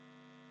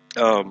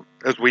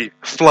as we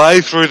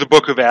fly through the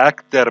book of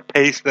Acts at a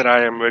pace that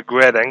I am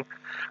regretting.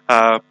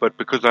 But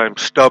because I'm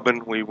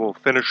stubborn, we will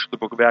finish the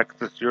book of Acts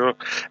this year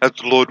as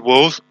the Lord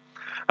wills.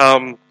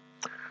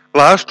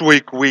 Last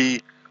week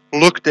we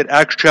looked at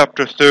Acts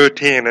chapter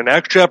 13, and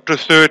Acts chapter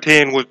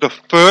 13 was the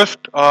first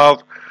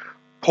of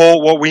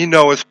Paul, what we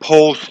know as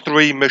Paul's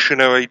 3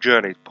 missionary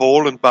journeys.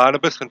 Paul and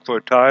Barnabas, and for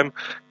a time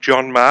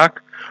John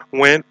Mark,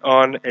 went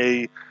on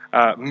a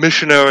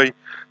missionary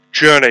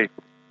journey.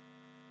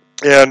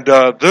 And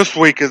this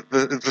week is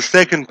the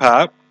second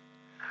part.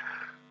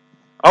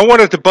 I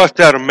wanted to bust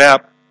out a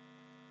map,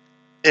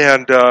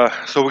 and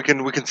so we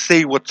can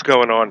see what's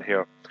going on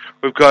here.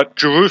 We've got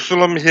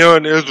Jerusalem here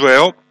in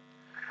Israel,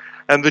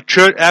 and the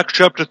church. Acts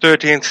chapter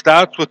 13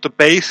 starts with the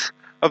base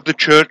of the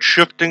church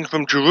shifting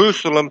from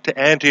Jerusalem to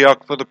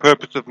Antioch for the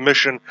purpose of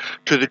mission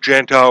to the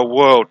Gentile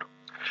world.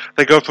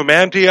 They go from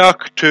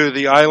Antioch to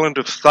the island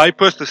of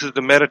Cyprus. This is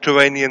the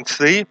Mediterranean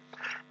Sea.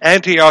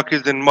 Antioch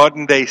is in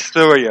modern-day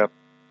Syria.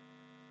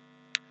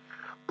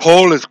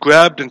 Paul is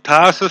grabbed in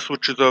Tarsus,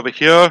 which is over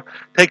here,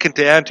 taken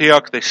to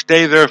Antioch. They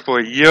stay there for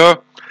a year,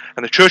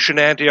 and the church in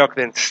Antioch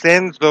then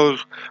sends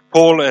those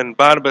Paul and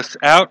Barnabas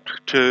out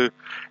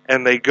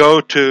and they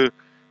go to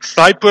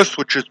Cyprus,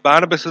 which is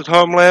Barnabas'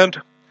 homeland.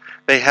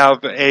 They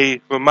have a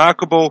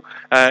remarkable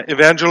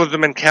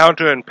evangelism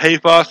encounter in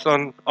Paphos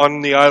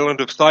on the island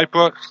of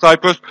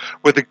Cyprus,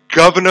 where the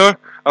governor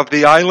of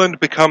the island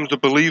becomes a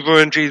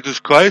believer in Jesus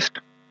Christ.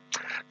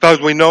 As far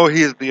as we know,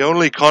 he is the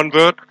only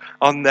convert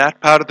on that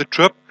part of the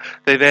trip.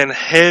 They then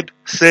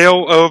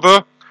sail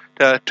over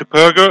to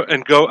Perga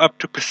and go up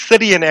to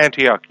Pisidian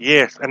Antioch.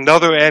 Yes,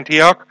 another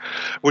Antioch,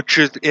 which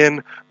is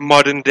in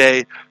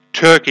modern-day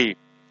Turkey.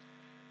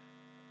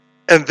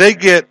 And they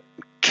get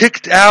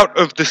kicked out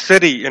of the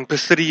city in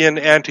Pisidian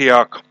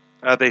Antioch.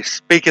 They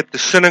speak at the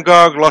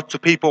synagogue. Lots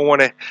of people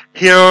want to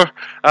hear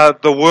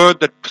the word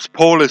that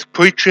Paul is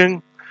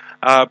preaching,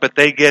 but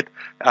they get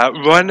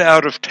run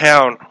out of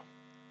town.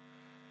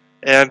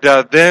 And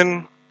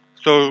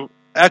so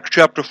Acts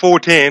chapter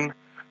 14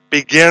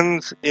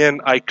 begins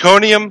in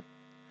Iconium.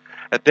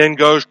 It then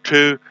goes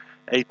to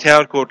a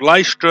town called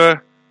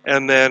Lystra,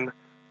 and then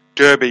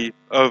Derbe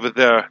over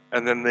there.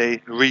 And then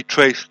they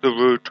retrace the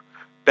route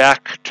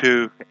back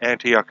to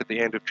Antioch at the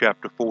end of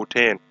chapter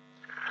 14.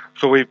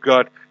 So we've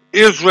got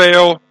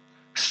Israel,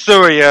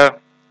 Syria,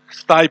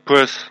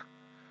 Cyprus,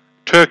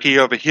 Turkey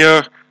over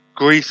here.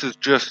 Greece is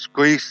just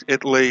Greece,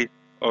 Italy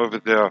over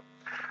there.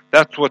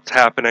 That's what's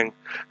happening.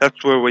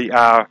 That's where we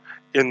are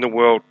in the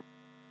world.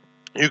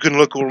 You can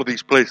look all of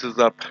these places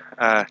up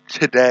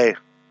today.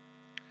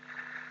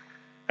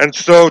 And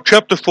so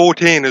chapter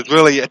 14 is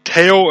really a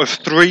tale of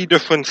 3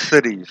 different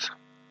cities.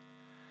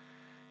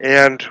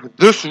 And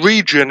this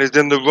region is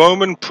in the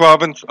Roman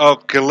province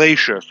of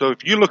Galatia. So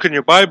if you look in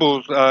your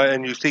Bibles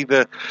and you see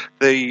the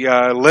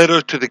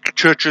letter to the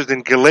churches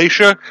in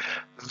Galatia,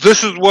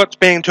 this is what's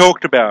being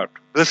talked about.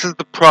 This is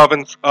the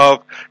province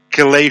of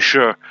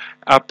Galatia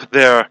up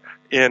there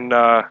in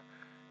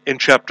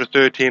chapter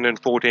 13 and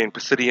 14,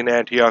 Pisidian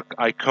Antioch,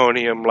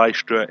 Iconium,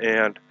 Lystra,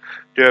 and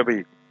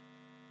Derbe.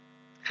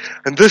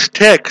 And this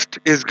text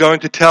is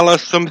going to tell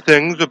us some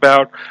things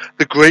about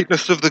the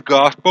greatness of the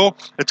gospel.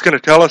 It's going to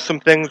tell us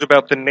some things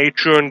about the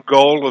nature and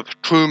goal of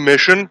true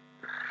mission.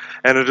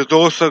 And it is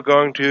also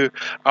going to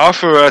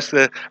offer us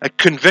a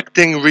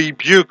convicting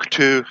rebuke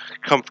to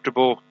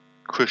comfortable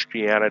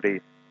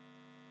Christianity.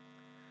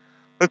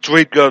 Let's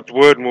read God's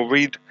word, and we'll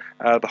read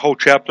the whole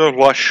chapter, a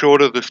lot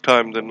shorter this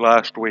time than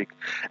last week.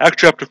 Acts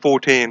chapter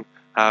 14,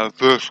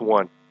 verse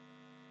 1.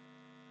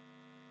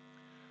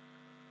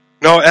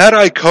 Now at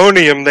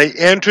Iconium they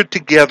entered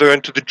together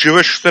into the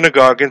Jewish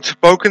synagogue and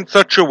spoke in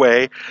such a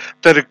way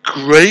that a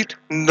great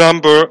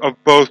number of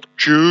both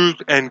Jews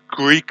and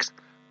Greeks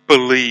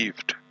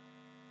believed.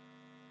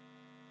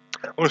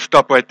 I want to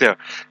stop right there.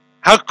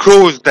 How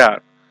cool is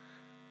that?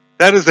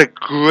 That is a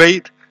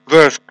great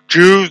verse.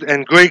 Jews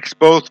and Greeks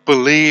both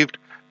believed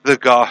the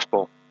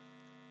gospel.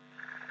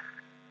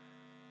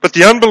 But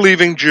the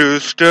unbelieving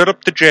Jews stirred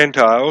up the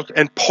Gentiles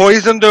and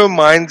poisoned their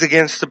minds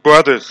against the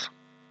brothers.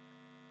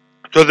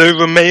 So they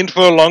remained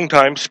for a long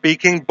time,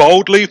 speaking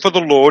boldly for the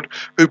Lord,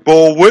 who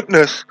bore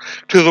witness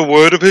to the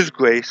word of his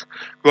grace,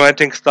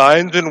 granting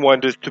signs and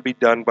wonders to be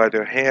done by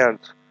their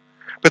hands.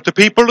 But the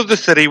people of the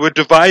city were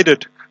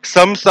divided.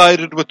 Some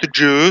sided with the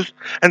Jews,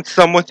 and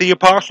some with the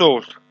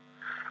apostles.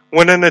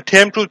 When an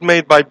attempt was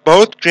made by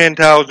both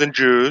Gentiles and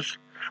Jews,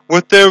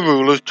 with their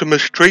rulers, to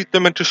mistreat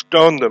them and to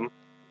stone them,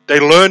 they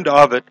learned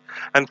of it,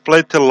 and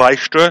fled to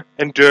Lystra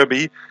and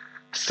Derbe,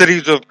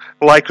 cities of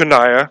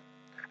Lycaonia,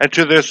 and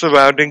to their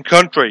surrounding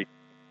country,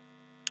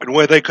 and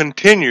where they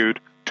continued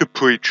to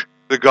preach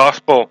the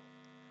gospel.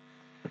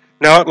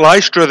 Now at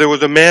Lystra there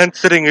was a man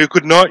sitting who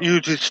could not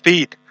use his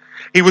feet.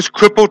 He was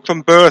crippled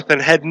from birth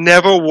and had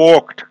never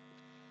walked.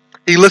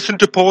 He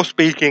listened to Paul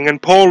speaking,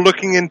 and Paul,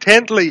 looking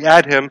intently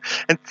at him,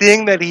 and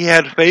seeing that he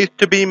had faith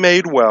to be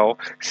made well,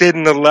 said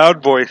in a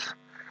loud voice,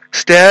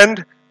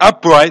 "Stand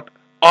upright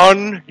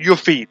on your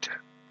feet."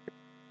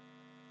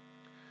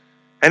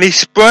 And he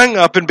sprang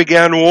up and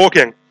began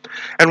walking.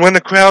 And when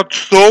the crowd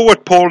saw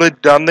what Paul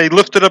had done, they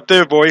lifted up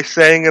their voice,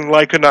 saying in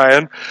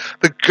Lycaonian,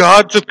 "The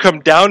gods have come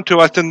down to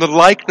us in the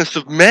likeness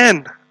of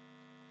men."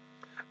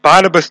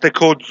 Barnabas they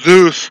called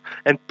Zeus,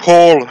 and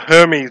Paul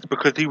Hermes,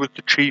 because he was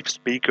the chief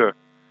speaker.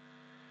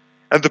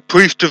 And the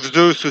priest of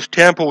Zeus, whose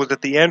temple was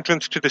at the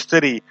entrance to the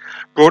city,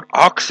 brought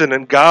oxen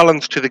and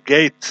garlands to the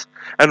gates,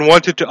 and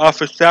wanted to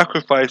offer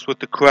sacrifice with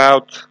the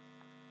crowds.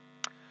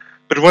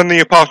 But when the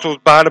apostles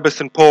Barnabas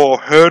and Paul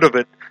heard of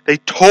it, they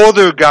tore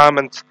their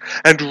garments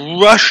and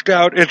rushed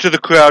out into the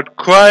crowd,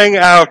 crying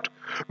out,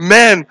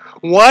 "Men,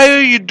 why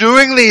are you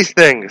doing these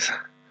things?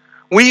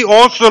 We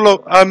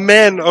also are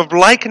men of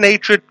like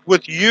nature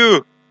with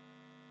you,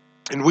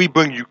 and we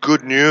bring you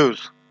good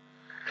news,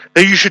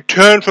 that you should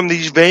turn from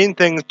these vain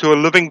things to a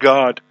living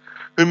God,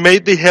 who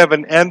made the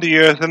heaven and the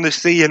earth and the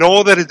sea and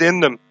all that is in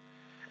them.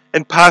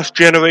 In past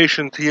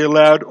generations he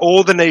allowed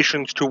all the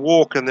nations to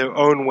walk in their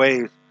own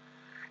ways.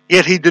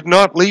 Yet he did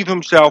not leave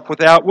himself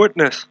without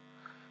witness,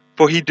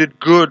 for he did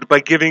good by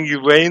giving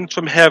you rains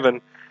from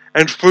heaven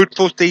and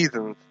fruitful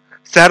seasons,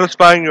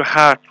 satisfying your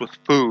hearts with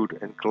food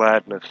and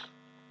gladness."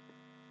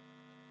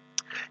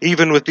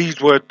 Even with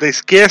these words, they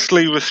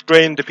scarcely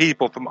restrained the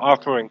people from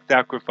offering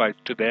sacrifice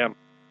to them.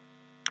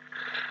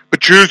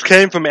 But Jews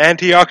came from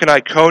Antioch and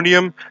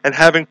Iconium, and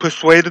having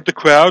persuaded the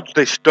crowds,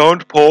 they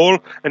stoned Paul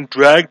and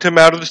dragged him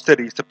out of the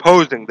city,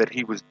 supposing that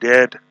he was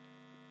dead.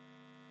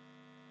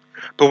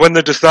 But when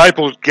the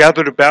disciples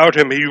gathered about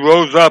him, he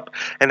rose up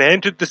and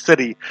entered the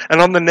city,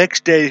 and on the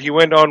next day he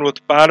went on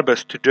with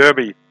Barnabas to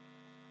Derbe.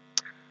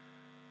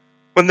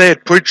 When they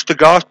had preached the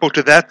gospel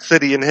to that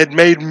city and had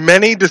made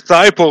many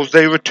disciples,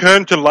 they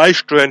returned to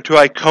Lystra and to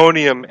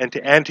Iconium and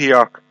to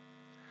Antioch,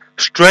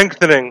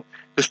 strengthening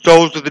the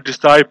souls of the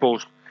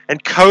disciples,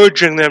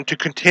 encouraging them to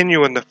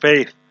continue in the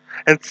faith,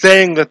 and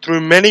saying that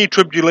through many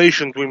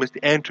tribulations we must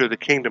enter the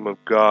kingdom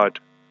of God.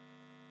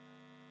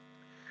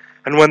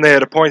 And when they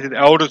had appointed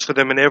elders for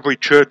them in every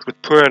church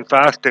with prayer and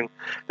fasting,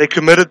 they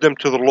committed them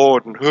to the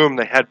Lord, in whom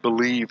they had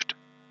believed.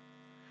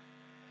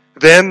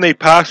 Then they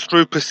passed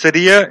through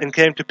Pisidia and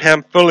came to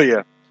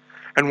Pamphylia,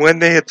 and when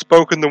they had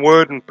spoken the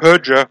word in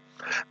Perga,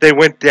 they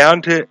went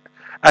down to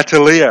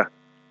Attalia,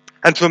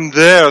 and from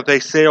there they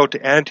sailed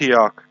to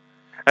Antioch,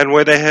 and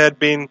where they had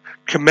been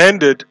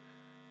commended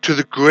to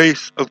the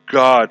grace of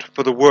God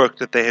for the work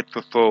that they had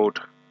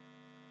fulfilled.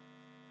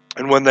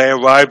 And when they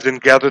arrived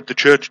and gathered the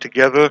church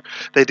together,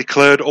 they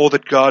declared all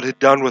that God had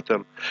done with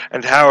them,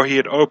 and how he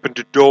had opened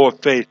a door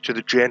of faith to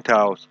the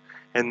Gentiles,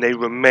 and they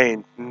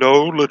remained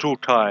no little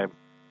time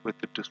with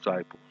the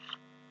disciples.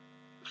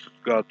 This is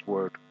God's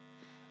word.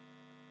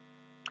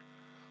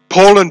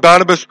 Paul and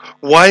Barnabas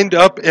wind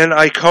up in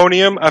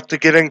Iconium after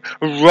getting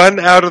run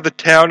out of the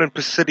town in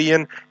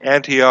Pisidian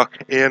Antioch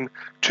in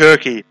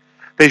Turkey.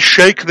 They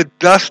shake the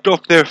dust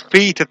off their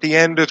feet at the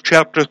end of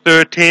chapter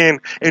 13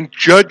 in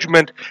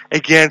judgment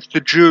against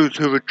the Jews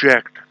who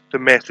reject the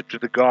message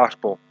of the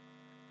gospel.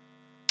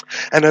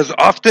 And as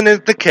often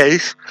is the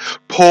case,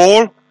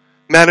 Paul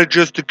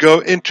manages to go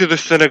into the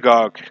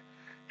synagogue.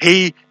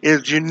 He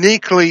is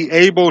uniquely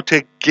able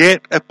to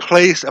get a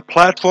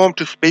platform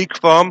to speak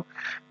from,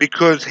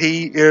 because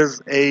he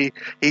is a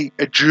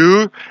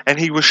Jew, and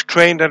he was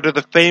trained under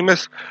the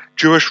famous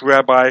Jewish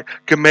rabbi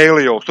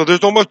Gamaliel. So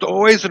there's almost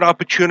always an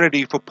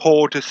opportunity for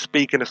Paul to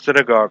speak in a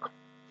synagogue.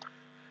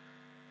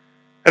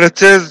 And it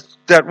says,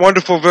 that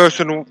wonderful verse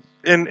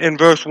in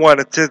verse 1,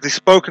 it says, "They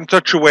spoke in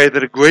such a way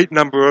that a great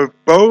number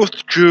of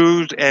both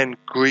Jews and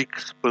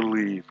Greeks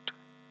believed."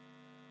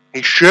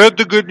 He shared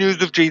the good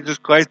news of Jesus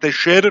Christ. They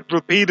shared it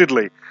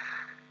repeatedly.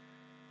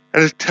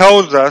 And it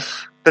tells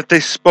us that they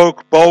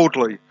spoke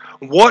boldly.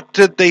 What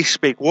did they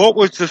speak? What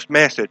was this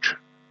message?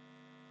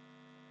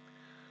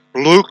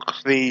 Luke,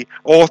 the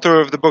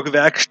author of the book of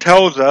Acts,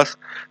 tells us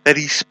that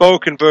he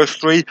spoke in verse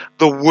 3,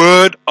 the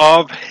word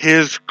of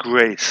his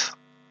grace.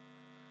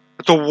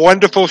 It's a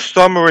wonderful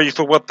summary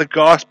for what the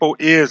gospel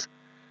is.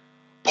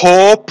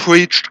 Paul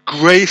preached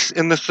grace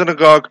in the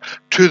synagogue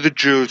to the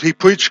Jews. He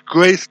preached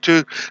grace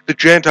to the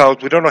Gentiles.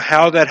 We don't know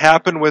how that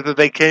happened, whether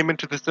they came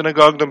into the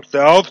synagogue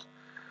themselves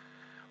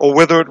or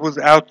whether it was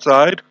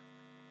outside.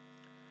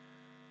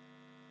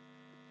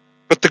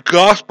 But the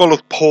gospel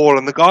of Paul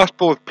and the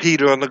gospel of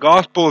Peter and the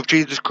gospel of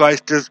Jesus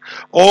Christ is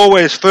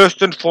always,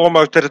 first and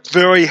foremost, at its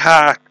very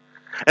heart,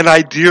 an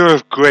idea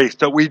of grace,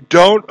 that we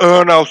don't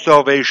earn our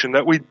salvation,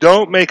 that we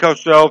don't make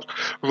ourselves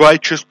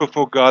righteous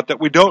before God,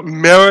 that we don't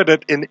merit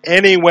it in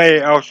any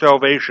way, our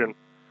salvation.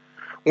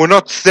 We're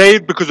not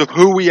saved because of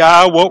who we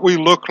are, what we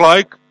look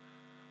like,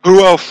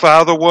 who our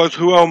father was,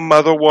 who our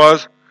mother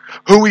was,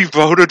 who we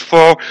voted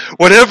for,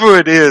 whatever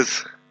it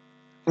is.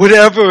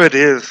 Whatever it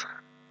is.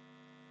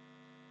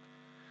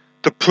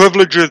 The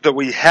privileges that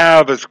we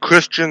have as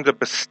Christians are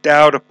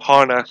bestowed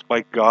upon us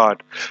by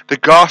God. The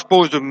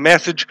gospel is a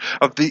message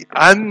of the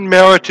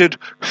unmerited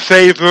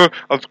favor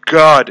of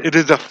God. It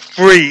is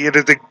it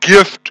is a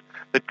gift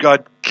that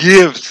God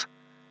gives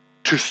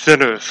to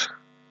sinners.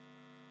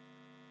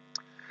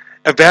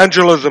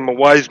 Evangelism, a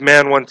wise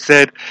man once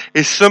said,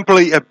 is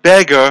simply a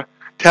beggar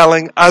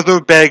telling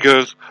other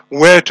beggars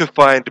where to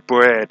find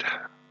bread.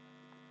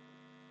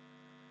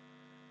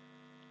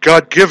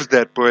 God gives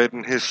that bread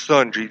in His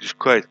Son, Jesus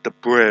Christ, the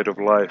bread of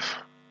life.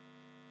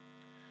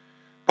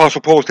 Apostle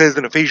Paul says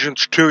in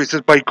Ephesians 2, he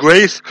says, by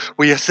grace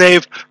we are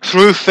saved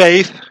through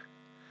faith,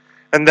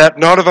 and that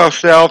not of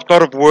ourselves,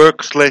 not of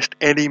works, lest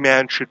any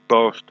man should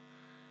boast.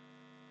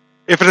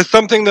 If it is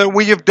something that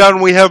we have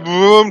done, we have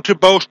room to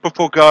boast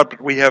before God,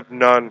 but we have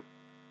none.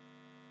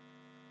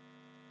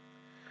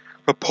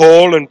 For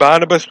Paul and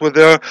Barnabas were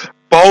there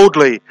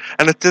boldly,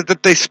 and it said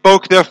that they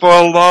spoke there for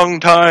a long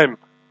time.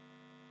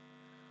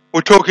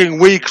 We're talking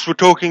weeks, we're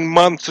talking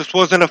months. This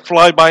wasn't a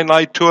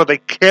fly-by-night tour. They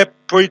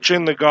kept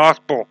preaching the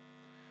gospel.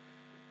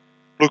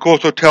 Luke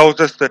also tells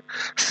us that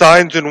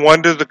signs and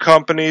wonders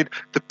accompanied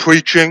the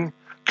preaching.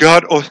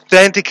 God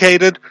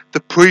authenticated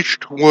the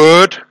preached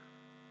word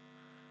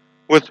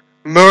with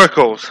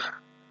miracles.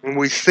 And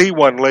we see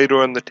one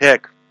later in the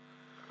text.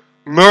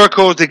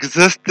 Miracles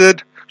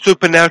existed,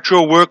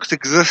 supernatural works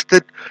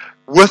existed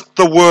with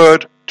the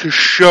word to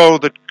show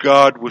that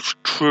God was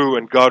true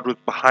and God was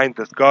behind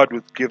this. God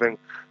was giving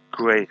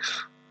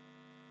grace.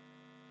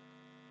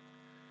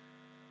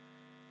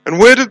 And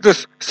where did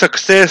this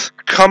success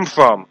come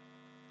from?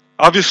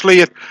 Obviously,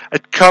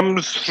 it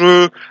comes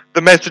through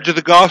the message of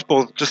the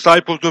gospel. The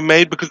disciples were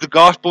made because the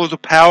gospel is a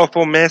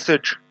powerful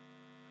message.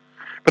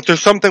 But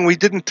there's something we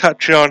didn't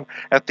touch on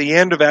at the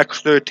end of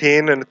Acts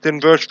 13, and it's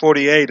in verse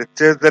 48. It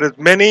says that as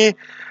many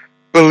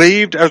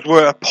believed as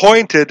were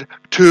appointed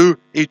to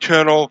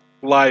eternal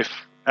life.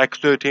 Acts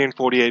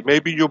 13:48.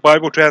 Maybe your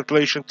Bible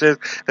translation says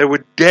they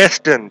were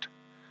destined.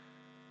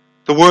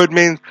 The word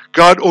means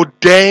God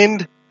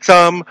ordained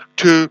some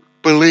to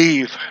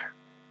believe.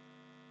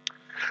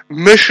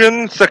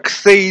 Mission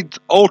succeeds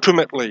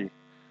ultimately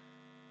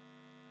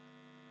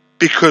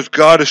because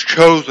God has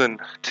chosen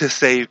to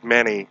save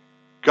many.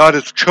 God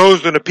has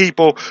chosen a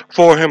people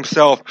for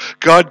Himself.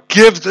 God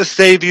gives a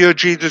Savior,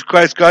 Jesus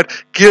Christ. God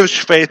gives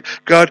faith.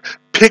 God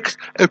picks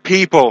a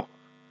people.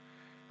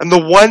 And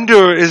the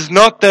wonder is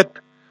not that,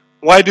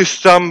 why do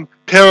some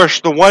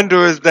perish? The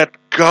wonder is that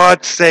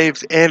God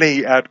saves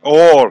any at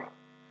all.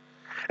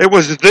 It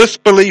was this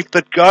belief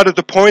that God has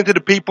appointed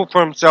a people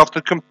for Himself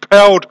that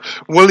compelled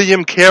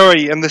William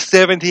Carey in the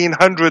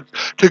 1700s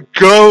to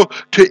go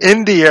to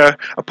India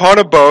upon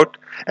a boat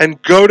and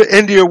go to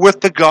India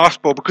with the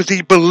gospel, because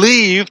he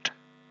believed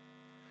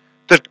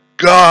that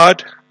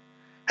God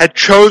had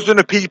chosen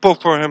a people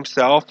for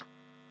Himself,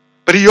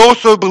 but he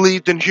also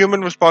believed in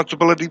human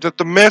responsibility that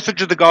the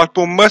message of the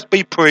gospel must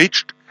be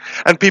preached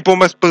and people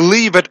must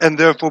believe it and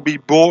therefore be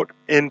brought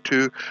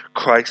into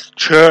Christ's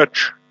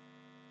church.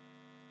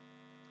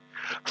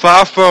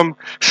 Far from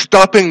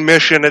stopping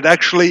mission, it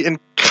actually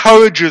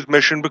encourages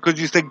mission,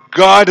 because you say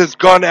God has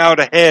gone out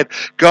ahead.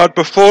 God,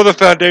 before the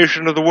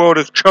foundation of the world,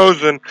 has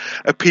chosen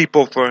a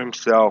people for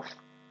Himself.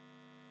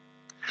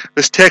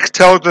 This text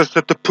tells us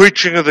that the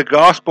preaching of the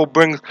gospel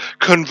brings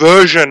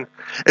conversion,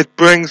 it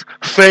brings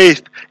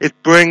faith, it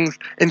brings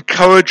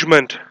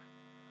encouragement,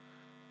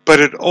 but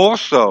it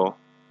also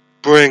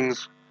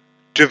brings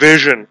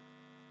division.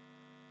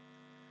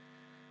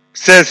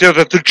 Says here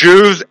that the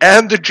Jews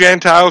and the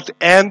Gentiles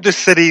and the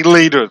city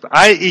leaders,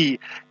 i.e.,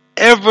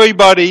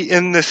 everybody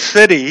in the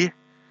city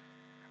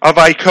of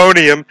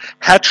Iconium,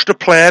 hatched a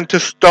plan to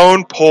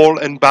stone Paul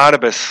and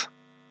Barnabas.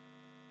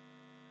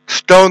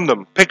 Stone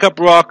them, pick up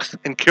rocks,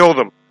 and kill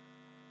them.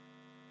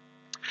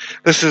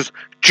 This is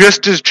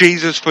just as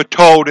Jesus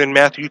foretold in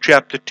Matthew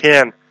chapter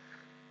 10.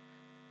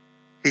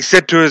 He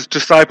said to His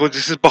disciples,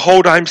 He says,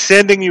 behold, I am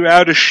sending you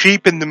out as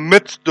sheep in the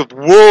midst of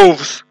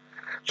wolves.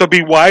 So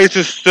be wise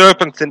as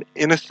serpents and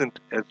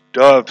innocent as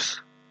doves.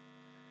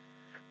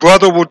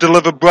 Brother will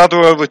deliver brother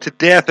over to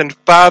death, and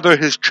father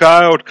his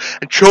child,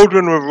 and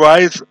children will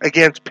rise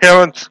against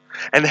parents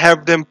and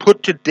have them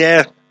put to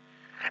death.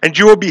 And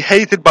you will be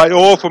hated by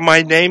all for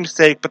my name's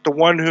sake, but the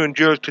one who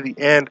endures to the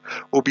end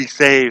will be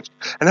saved.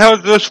 And how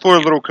is this for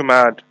a little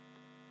command?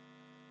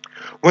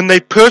 When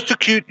they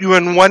persecute you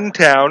in one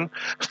town,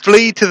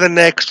 flee to the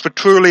next, for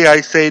truly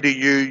I say to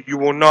you, you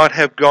will not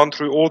have gone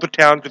through all the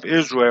towns of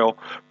Israel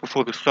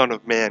before the Son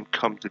of Man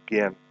comes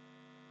again.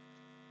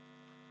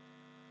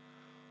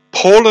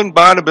 Paul and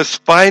Barnabas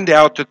find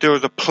out that there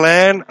is a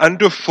plan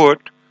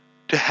underfoot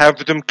to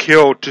have them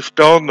killed, to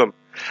stone them.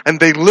 And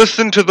they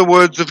listen to the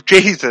words of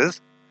Jesus,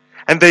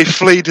 and they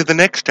flee to the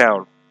next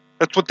town.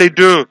 That's what they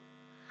do.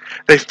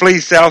 They flee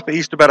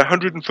southeast about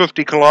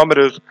 150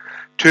 kilometers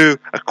to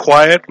a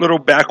quiet little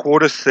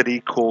backwater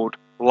city called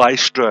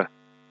Lystra.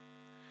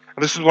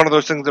 And this is one of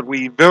those things that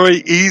we very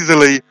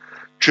easily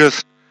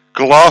just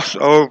gloss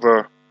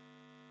over.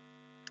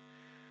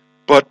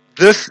 But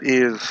this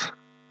is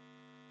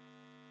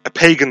a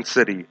pagan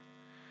city.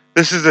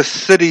 This is a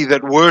city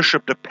that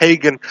worshipped a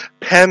pagan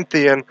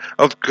pantheon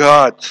of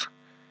gods.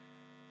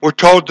 We're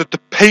told that the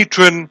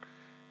patron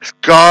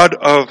god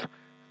of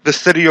the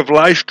city of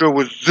Lystra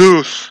was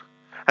Zeus.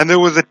 And there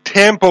was a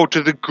temple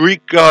to the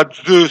Greek god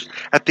Zeus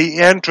at the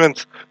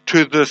entrance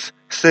to this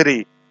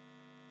city.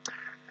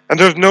 And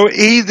there's no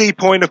easy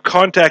point of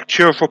contact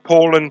here for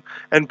Paul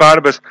and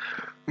Barnabas.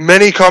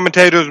 Many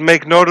commentators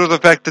make note of the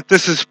fact that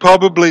this is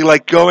probably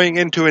like going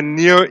into a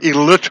near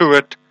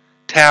illiterate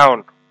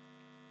town.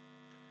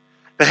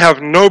 They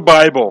have no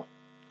Bible.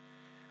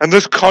 And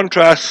this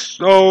contrasts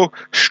so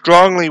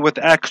strongly with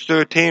Acts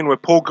 13, where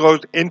Paul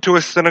goes into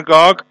a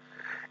synagogue,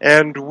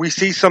 and we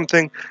see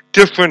something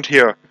different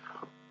here.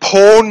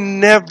 Paul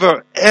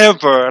never,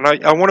 ever, and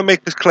I want to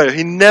make this clear,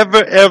 he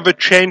never, ever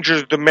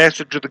changes the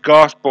message of the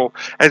gospel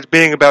as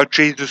being about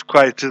Jesus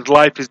Christ, his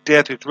life, his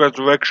death, his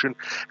resurrection,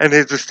 and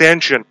his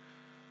ascension.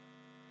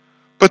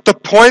 But the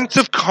points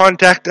of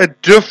contact are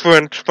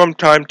different from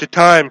time to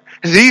time.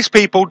 These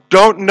people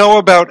don't know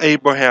about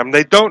Abraham,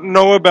 they don't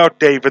know about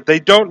David, they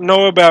don't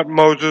know about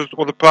Moses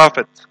or the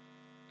prophets.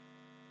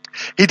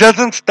 He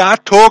doesn't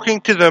start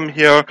talking to them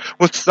here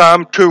with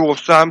Psalm 2 or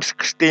Psalm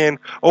 16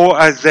 or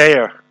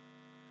Isaiah.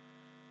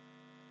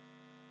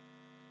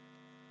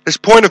 His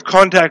point of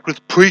contact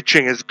with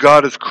preaching is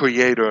God as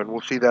creator, and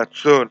we'll see that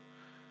soon.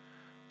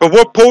 But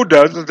what Paul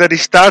does is that he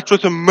starts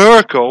with a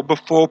miracle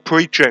before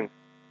preaching.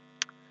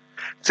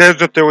 It says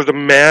that there was a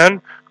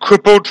man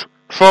crippled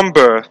from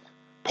birth.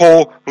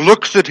 Paul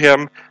looks at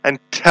him and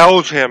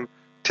tells him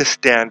to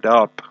stand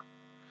up.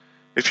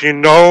 If you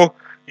know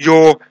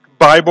your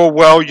Bible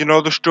well, you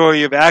know the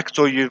story of Acts,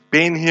 or you've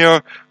been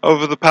here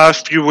over the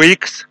past few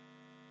weeks,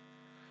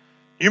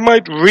 you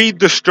might read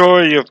the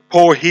story of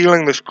Paul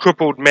healing this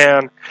crippled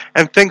man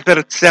and think that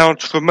it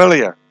sounds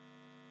familiar.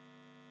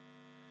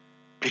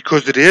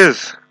 Because it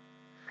is.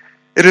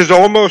 It is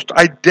almost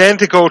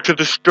identical to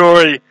the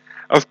story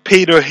of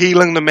Peter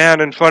healing the man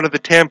in front of the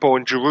temple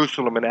in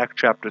Jerusalem in Acts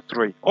chapter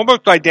 3.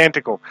 Almost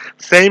identical.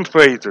 Same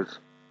phrases.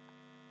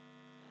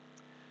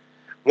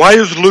 Why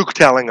is Luke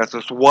telling us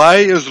this? Why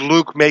is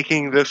Luke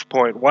making this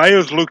point? Why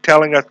is Luke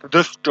telling us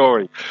this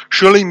story?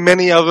 Surely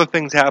many other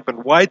things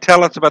happened. Why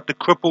tell us about the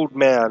crippled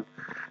man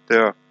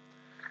there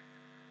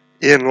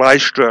in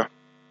Lystra?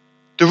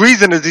 The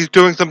reason is he's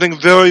doing something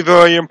very,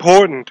 very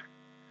important.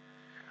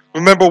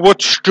 Remember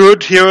what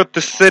stood here at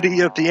the city,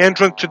 at the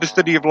entrance to the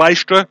city of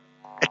Lystra?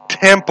 A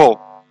temple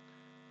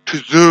to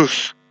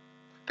Zeus,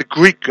 the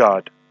Greek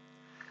god.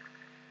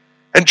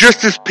 And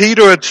just as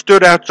Peter had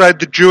stood outside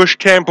the Jewish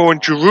temple in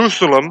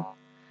Jerusalem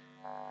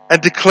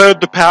and declared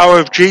the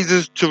power of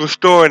Jesus to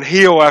restore and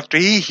heal after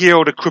he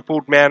healed a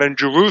crippled man in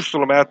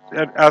Jerusalem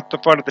out the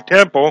front of the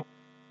temple,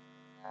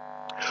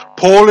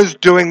 Paul is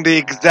doing the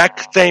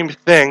exact same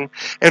thing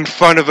in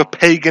front of a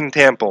pagan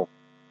temple.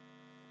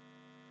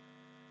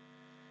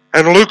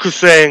 And Luke is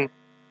saying,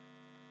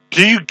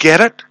 do you get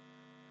it?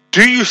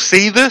 Do you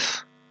see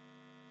this?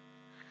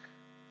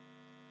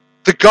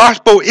 The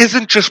gospel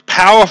isn't just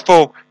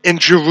powerful in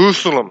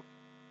Jerusalem.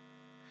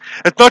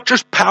 It's not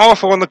just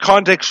powerful in the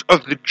context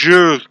of the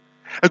Jews.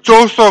 It's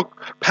also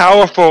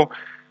powerful.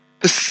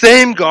 The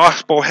same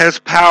gospel has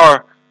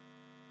power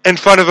in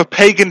front of a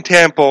pagan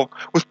temple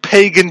with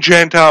pagan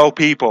Gentile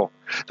people.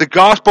 The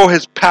gospel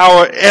has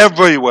power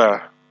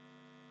everywhere.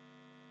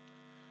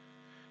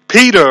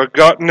 Peter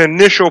got an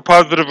initial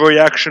positive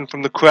reaction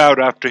from the crowd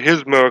after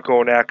his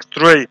miracle in Acts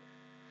 3.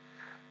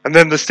 And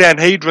then the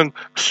Sanhedrin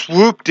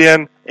swooped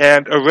in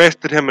and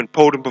arrested him and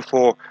pulled him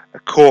before a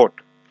court.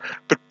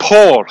 But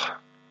Paul,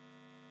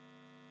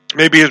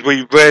 maybe as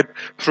we read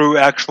through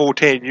Acts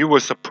 14, you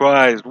were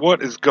surprised.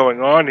 What is going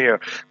on here?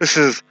 This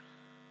is,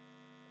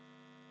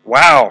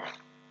 wow.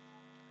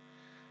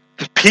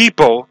 The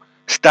people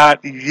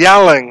start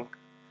yelling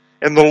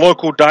in the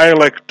local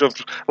dialect of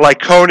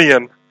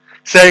Lycaonian,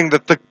 saying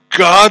that the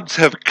gods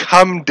have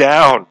come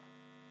down.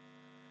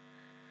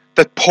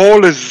 That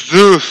Paul is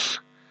Zeus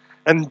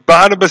and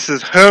Barnabas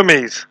is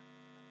Hermes,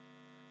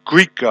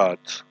 Greek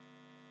gods.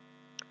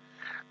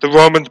 The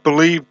Romans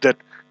believed that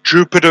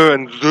Jupiter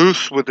and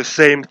Zeus were the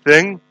same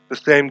thing, the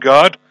same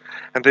god,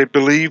 and they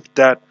believed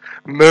that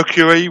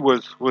Mercury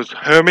was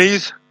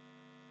Hermes,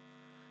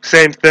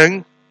 same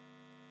thing.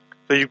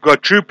 So you've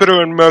got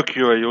Jupiter and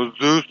Mercury, or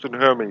Zeus and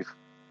Hermes.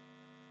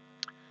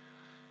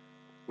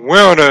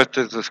 Where on earth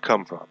does this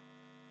come from?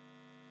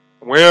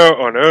 Where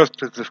on earth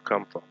does this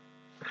come from?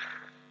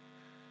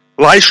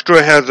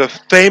 Lystra has a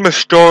famous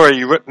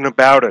story written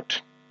about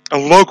it, a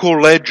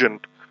local legend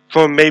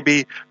from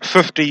maybe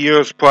 50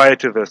 years prior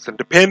to this. And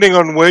depending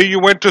on where you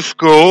went to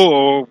school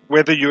or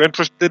whether you're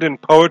interested in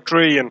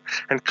poetry and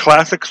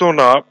classics or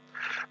not,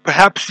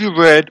 perhaps you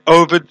read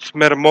Ovid's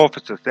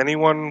Metamorphoses.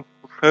 Anyone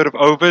heard of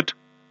Ovid?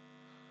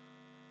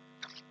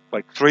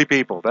 Like 3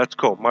 people. That's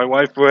cool. My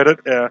wife read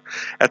it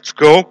at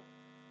school.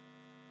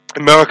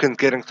 Americans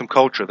getting some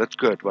culture. That's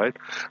good, right?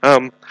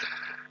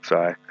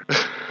 Sorry.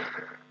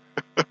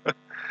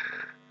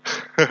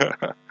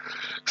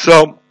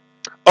 So,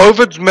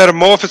 Ovid's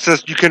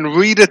Metamorphoses, you can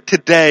read it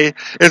today,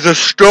 is a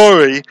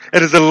story,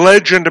 it is a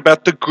legend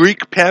about the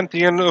Greek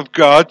pantheon of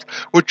gods,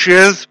 which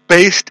is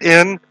based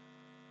in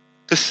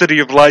the city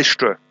of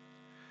Lystra.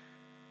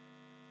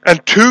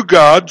 And 2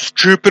 gods,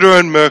 Jupiter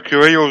and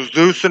Mercury, or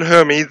Zeus and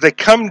Hermes, they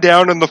come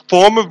down in the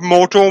form of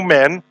mortal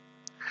men,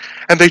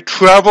 and they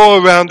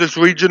travel around this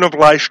region of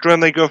Lystra,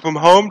 and they go from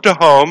home to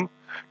home,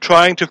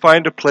 trying to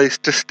find a place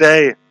to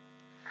stay.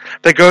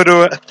 They go to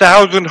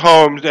 1,000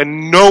 homes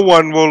and no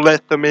one will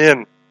let them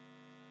in.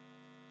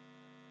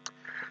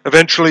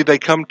 Eventually they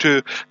come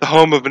to the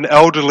home of an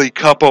elderly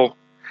couple,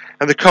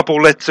 and the couple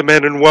lets them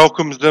in and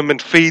welcomes them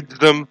and feeds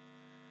them.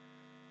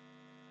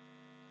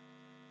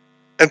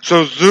 And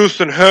so Zeus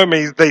and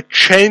Hermes, they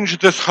change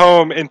this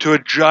home into a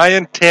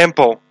giant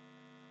temple.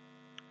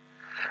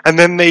 And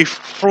then they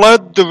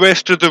flood the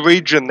rest of the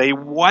region. They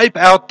wipe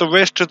out the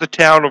rest of the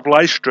town of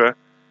Lystra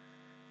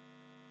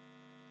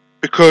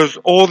because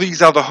all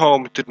these other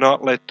homes did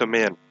not let them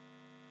in.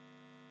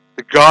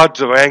 The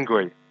gods are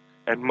angry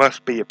and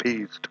must be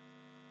appeased.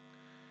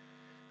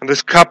 And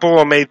this couple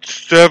are made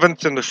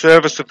servants in the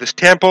service of this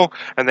temple,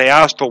 and they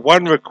ask for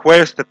one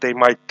request, that they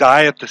might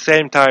die at the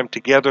same time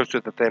together so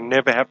that they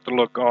never have to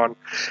look on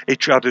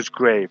each other's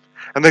grave.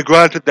 And they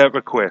granted that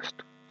request.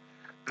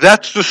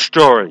 That's the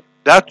story.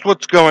 That's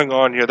what's going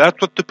on here.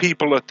 That's what the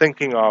people are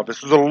thinking of.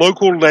 This is a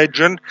local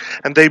legend,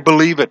 and they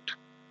believe it.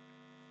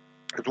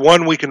 It's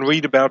one we can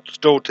read about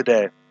still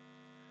today.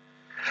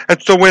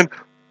 And so when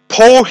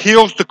Paul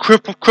heals the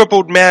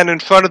crippled man in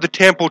front of the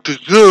temple to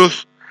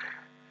Zeus,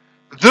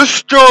 this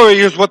story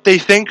is what they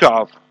think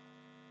of.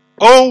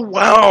 Oh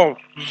wow,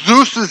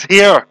 Zeus is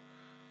here.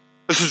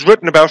 This is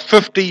written about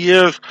 50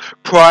 years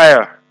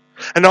prior.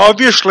 And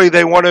obviously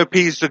they want to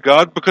appease the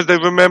god because they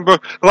remember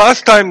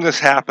last time this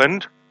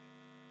happened,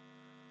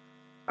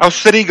 our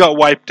city got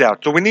wiped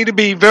out. So we need to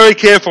be very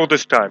careful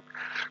this time.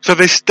 So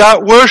they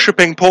start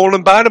worshipping Paul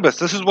and Barnabas.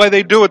 This is why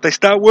they do it. They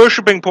start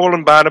worshipping Paul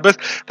and Barnabas.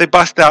 They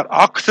bust out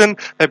oxen.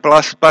 They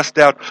bust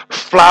out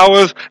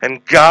flowers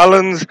and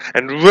garlands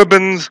and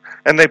ribbons.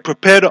 And they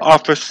prepare to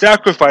offer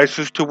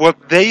sacrifices to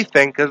what they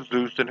think is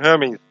Zeus and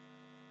Hermes.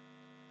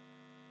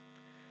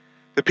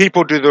 The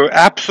people do their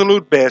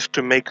absolute best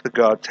to make the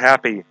gods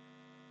happy.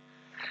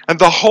 And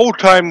the whole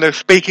time they're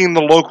speaking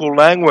the local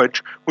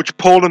language, which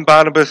Paul and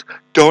Barnabas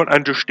don't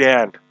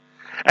understand.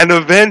 And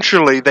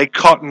eventually they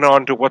cotton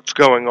on to what's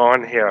going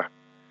on here.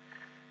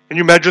 Can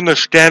you imagine they're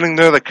standing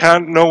there, they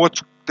don't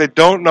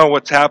know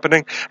what's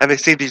happening, and they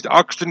see these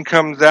oxen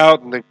comes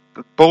out, and the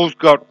bull's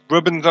got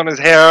ribbons on his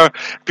hair,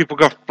 people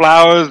got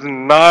flowers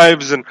and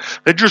knives, and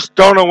they just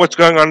don't know what's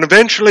going on.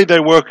 Eventually they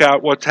work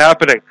out what's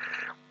happening.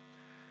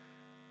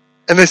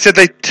 And they said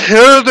they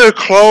tear their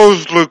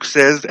clothes, Luke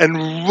says,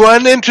 and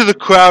run into the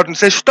crowd and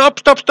say, stop,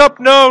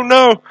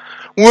 no,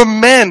 we're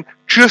men,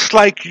 just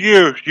like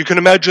you. You can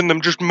imagine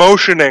them just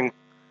motioning,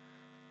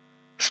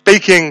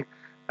 speaking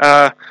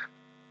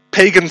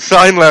pagan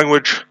sign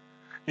language,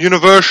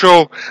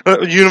 universal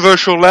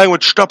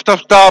language.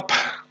 Stop.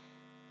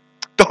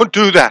 Don't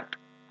do that.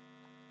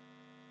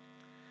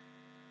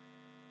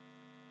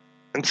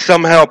 And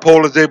somehow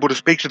Paul is able to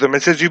speak to them.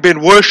 It says, you've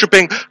been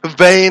worshipping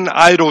vain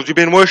idols. You've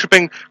been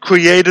worshipping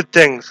created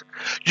things.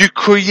 You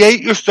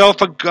create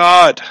yourself a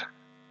god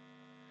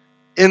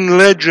in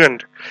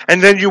legend,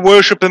 and then you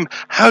worship him.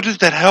 How does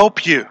that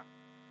help you?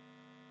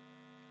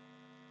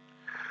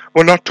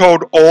 We're not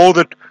told all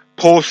that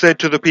Paul said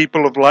to the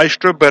people of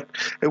Lystra, but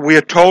we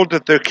are told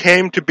that there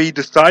came to be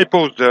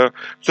disciples there,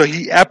 so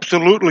he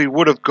absolutely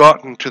would have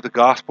gotten to the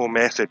gospel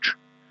message.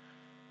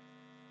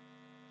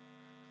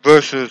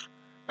 Verses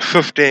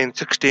 15,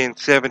 16,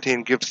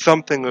 17 give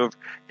something of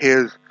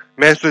his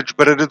message,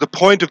 but it is the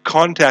point of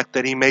contact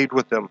that he made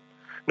with them.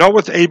 Not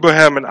with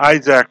Abraham and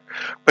Isaac,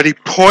 but he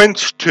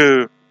points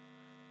to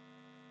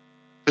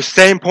the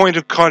same point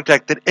of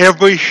contact that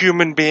every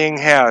human being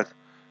has,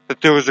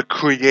 that there is a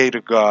creator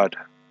God.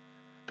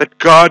 That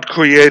God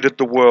created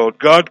the world.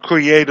 God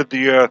created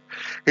the earth.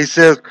 He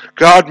says,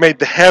 God made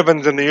the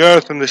heavens and the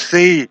earth and the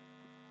sea.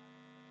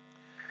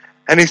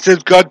 And he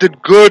says, God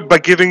did good by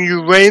giving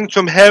you rain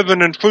from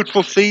heaven and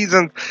fruitful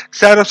seasons,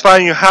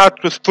 satisfying your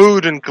hearts with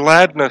food and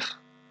gladness.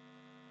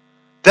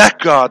 That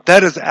God,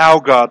 that is our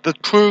God, the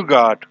true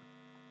God.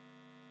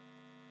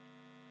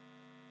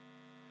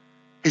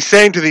 He's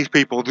saying to these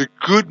people, the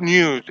good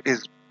news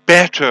is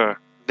better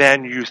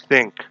than you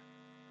think.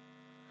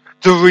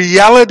 The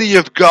reality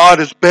of God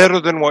is better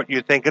than what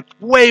you think. It's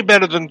way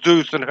better than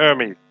Zeus and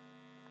Hermes.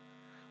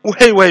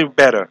 Way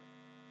better.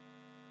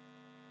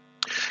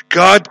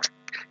 God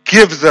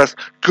gives us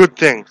good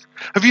things.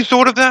 Have you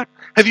thought of that?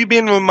 Have you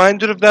been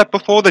reminded of that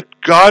before?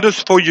 That God is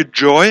for your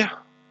joy?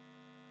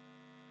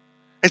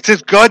 It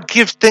says God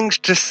gives things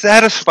to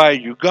satisfy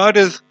you. God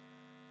is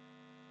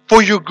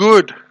for your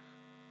good.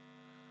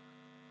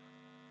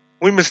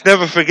 We must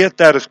never forget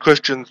that as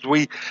Christians.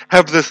 We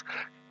have this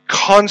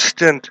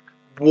constant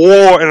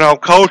war in our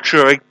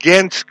culture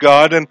against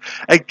God and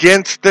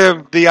against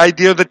the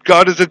idea that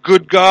God is a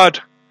good God.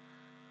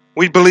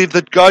 We believe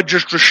that God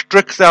just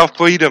restricts our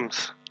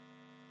freedoms.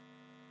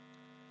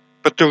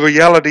 But the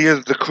reality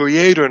is the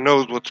Creator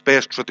knows what's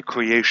best for the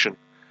creation.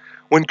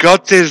 When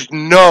God says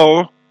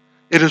no,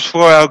 it is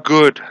for our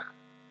good.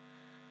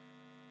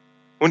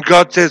 When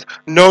God says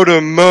no to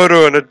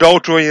murder and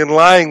adultery and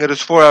lying, it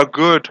is for our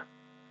good.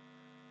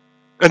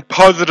 And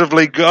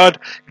positively, God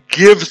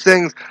gives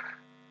things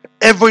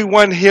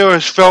Everyone here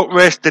has felt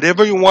rested.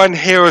 Everyone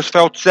here has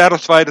felt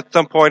satisfied at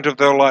some point of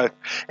their life.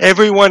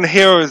 Everyone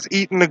here has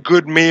eaten a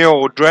good meal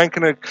or drank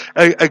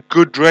a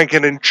good drink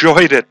and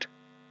enjoyed it.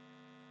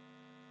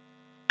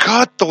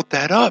 God thought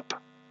that up.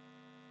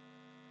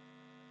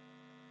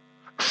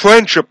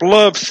 Friendship,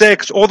 love,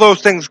 sex, all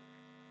those things,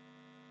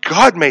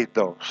 God made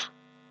those.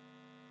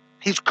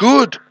 He's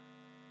good.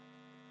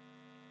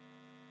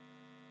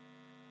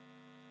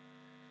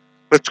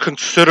 Let's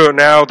consider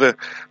now the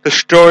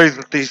stories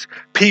that these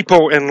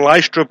people in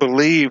Lystra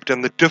believed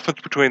and the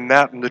difference between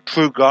that and the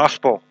true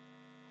gospel.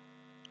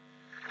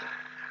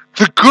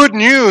 The good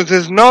news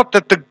is not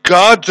that the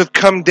gods have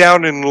come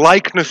down in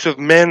likeness of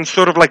men,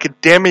 sort of like a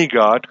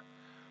demigod,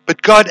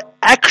 but God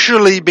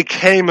actually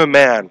became a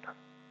man.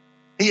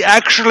 He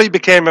actually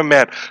became a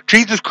man.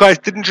 Jesus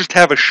Christ didn't just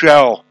have a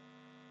shell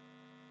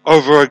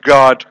over a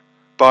God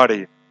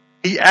body.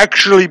 He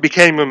actually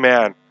became a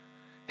man.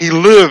 He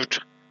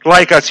lived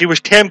like us. He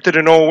was tempted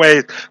in all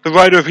ways. The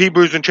writer of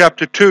Hebrews in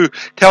chapter 2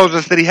 tells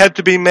us that he had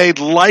to be made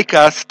like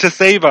us to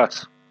save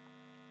us.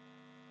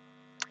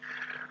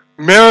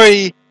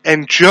 Mary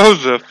and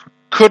Joseph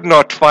could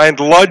not find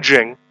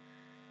lodging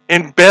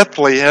in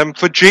Bethlehem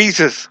for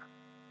Jesus.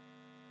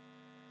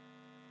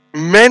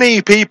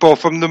 Many people,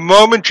 from the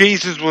moment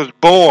Jesus was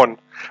born,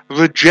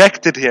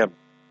 rejected him.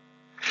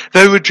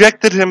 They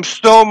rejected him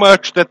so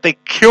much that they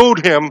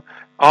killed him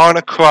on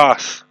a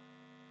cross.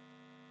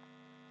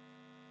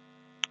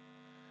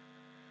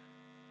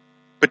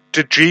 But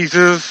did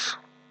Jesus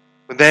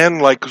then,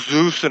 like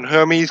Zeus and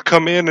Hermes,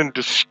 come in and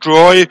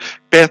destroy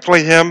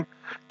Bethlehem,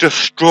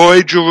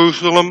 destroy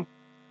Jerusalem?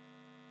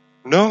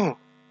 No.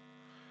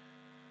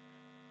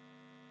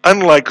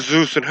 Unlike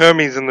Zeus and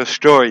Hermes in the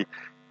story,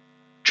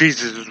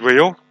 Jesus is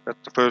real.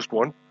 That's the first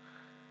one.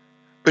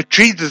 But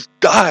Jesus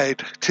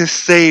died to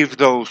save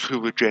those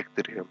who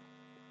rejected him.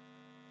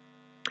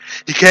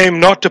 He came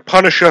not to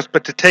punish us,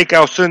 but to take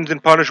our sins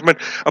and punishment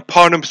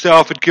upon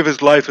himself and give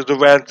his life as a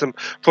ransom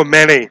for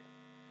many.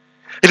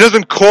 He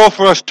doesn't call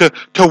for us to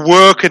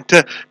work and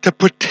to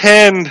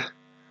pretend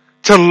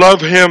to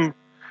love him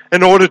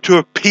in order to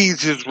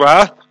appease his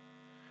wrath.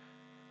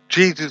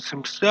 Jesus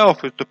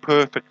himself is the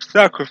perfect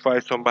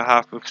sacrifice on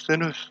behalf of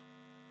sinners.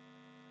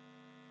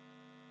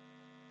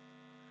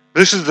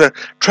 This is a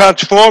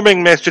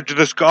transforming message.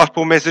 This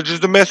gospel message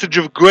is a message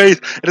of grace.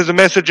 It is a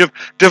message of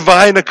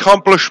divine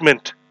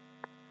accomplishment.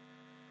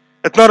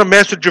 It's not a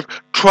message of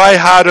try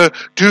harder,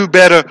 do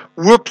better.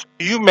 Whoops,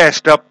 you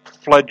messed up,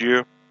 flood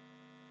you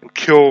and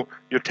kill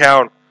your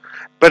town.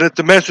 But it's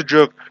a message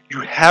of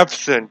you have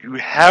sinned, you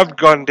have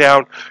gone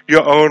down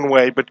your own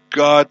way, but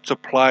God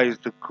supplies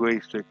the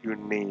grace that you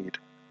need.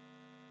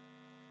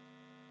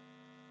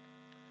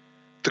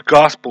 The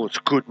gospel is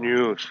good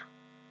news.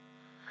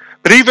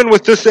 But even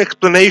with this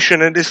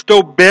explanation, it is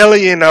still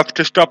barely enough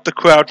to stop the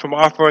crowd from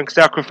offering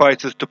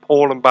sacrifices to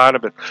Paul and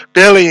Barnabas.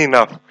 Barely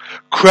enough.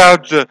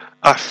 Crowds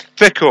are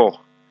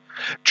fickle.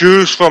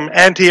 Jews from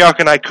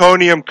Antioch and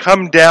Iconium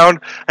come down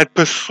and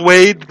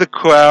persuade the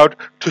crowd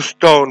to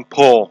stone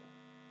Paul.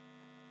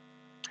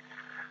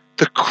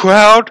 The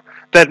crowd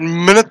that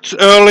minutes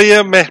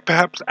earlier,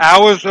 perhaps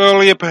hours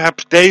earlier,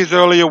 perhaps days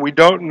earlier, we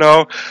don't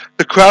know,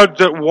 the crowd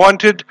that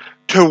wanted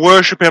to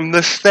worship him,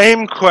 the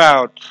same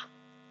crowds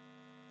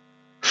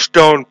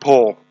stone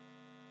Paul.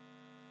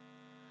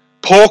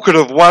 Paul could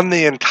have won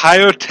the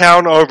entire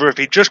town over if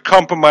he just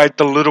compromised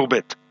a little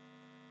bit.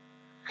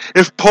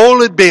 If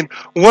Paul had been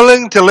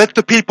willing to let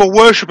the people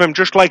worship him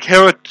just like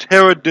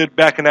Herod did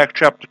back in Acts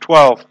chapter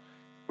 12.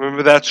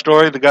 Remember that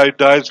story, the guy who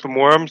dies from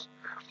worms?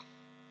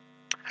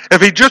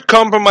 If he just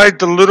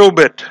compromised a little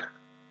bit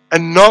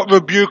and not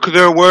rebuke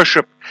their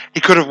worship,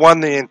 he could have won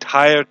the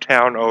entire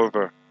town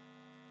over.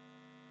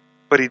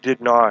 But he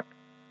did not.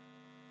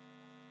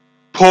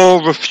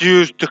 Paul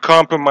refused to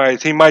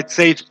compromise. He might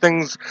say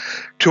things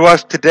to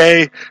us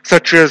today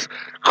such as,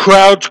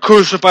 crowds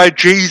crucified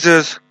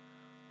Jesus.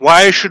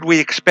 Why should we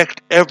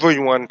expect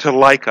everyone to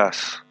like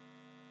us?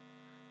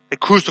 They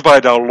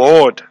crucified our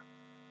Lord.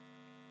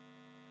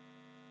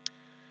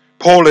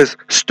 Paul is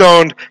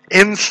stoned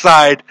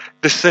inside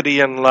the city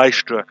in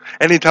Lystra.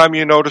 Anytime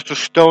you notice a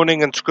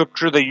stoning in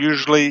Scripture,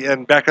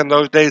 and back in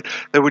those days,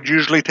 they would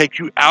usually take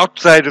you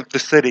outside of the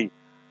city.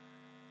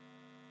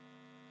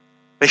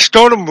 They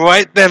stone him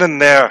right then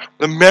and there.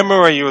 The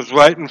memory was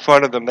right in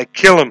front of them. They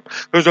kill him.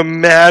 There's a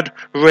mad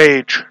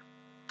rage.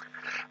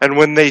 And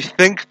when they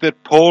think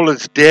that Paul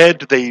is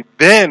dead, they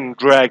then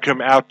drag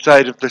him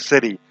outside of the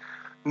city.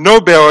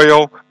 No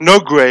burial, no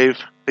grave.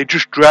 They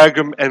just drag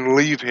him and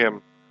leave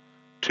him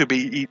to be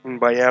eaten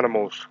by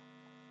animals.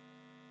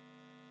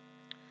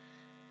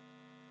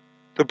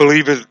 The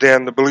believers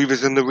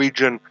in the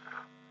region,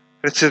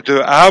 it says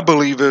there are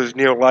believers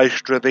near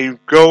Lystra. They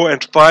go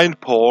and find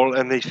Paul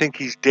and they think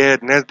he's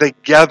dead. And as they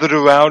gathered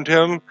around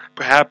him,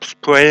 perhaps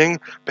praying,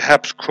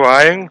 perhaps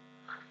crying,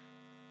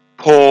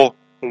 Paul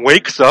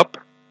wakes up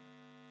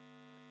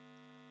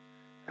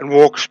and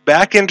walks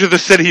back into the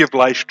city of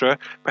Lystra,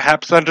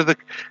 perhaps under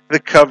the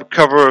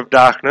cover of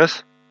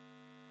darkness,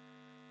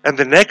 and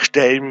the next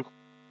day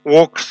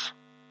walks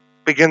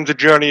begins a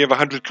journey of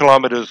 100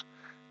 kilometers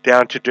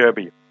down to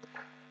Derbe.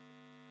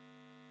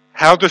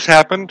 How this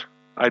happened,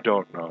 I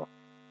don't know.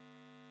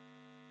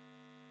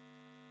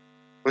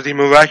 Was he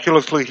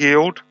miraculously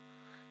healed?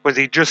 Was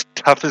he just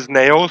tough as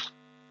nails?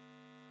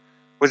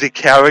 Was he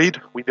carried?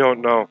 We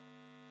don't know.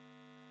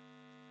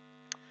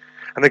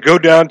 And they go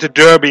down to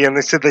Derbe, and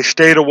they said they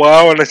stayed a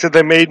while, and they said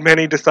they made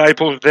many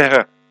disciples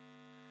there.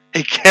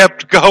 He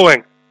kept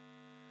going.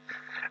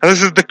 And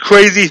this is the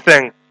crazy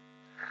thing.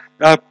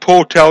 Luke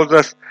tells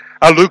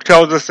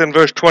us in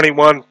verse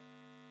 21.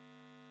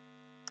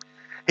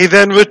 He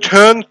then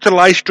returns to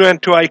Lystra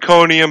and to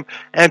Iconium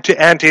and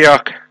to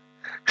Antioch,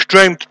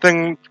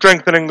 strengthening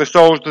the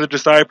souls of the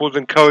disciples,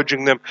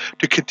 encouraging them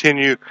to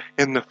continue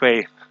in the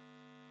faith.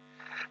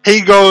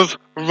 He goes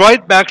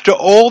right back to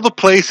all the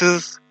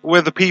places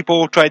where the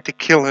people who tried to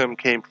kill him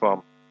came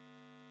from.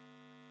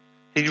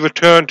 He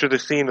returned to the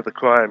scene of the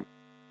crime.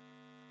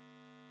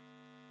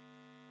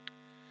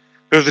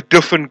 There was a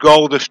different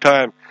goal this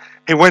time.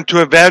 He went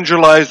to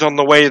evangelize on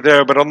the way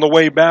there, but on the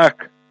way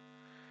back,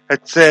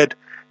 it said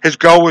his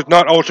goal was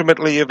not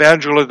ultimately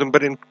evangelism,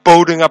 but in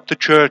building up the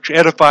church,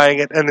 edifying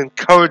it, and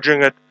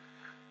encouraging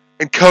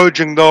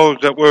those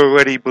that were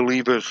already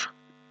believers.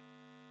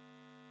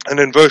 And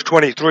in verse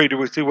 23, do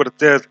we see what it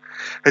says?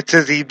 It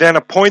says, he then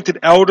appointed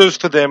elders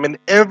for them in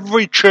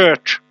every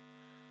church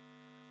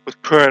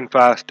with prayer and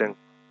fasting,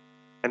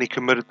 and he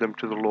committed them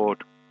to the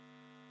Lord.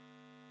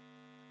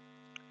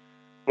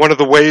 One of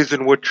the ways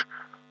in which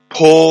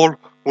Paul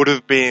would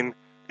have been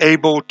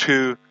able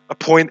to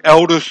appoint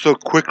elders so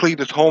quickly,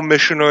 this whole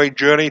missionary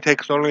journey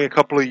takes only a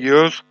couple of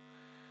years,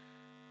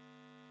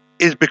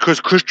 is because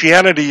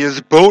Christianity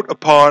is built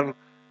upon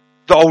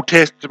the Old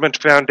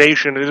Testament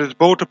foundation. It is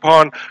built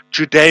upon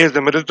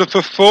Judaism. It is the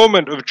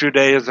fulfillment of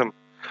Judaism.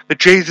 That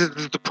Jesus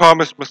is the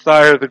promised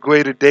Messiah, the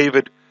greater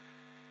David.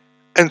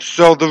 And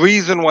so the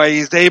reason why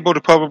he's able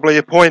to probably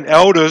appoint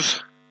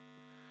elders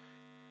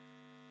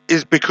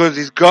is because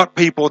he's got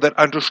people that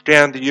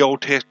understand the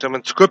Old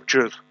Testament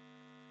scriptures.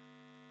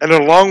 And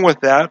along with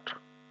that,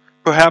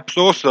 perhaps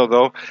also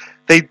though,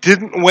 they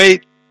didn't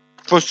wait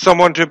for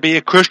someone to be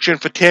a Christian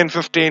for 10,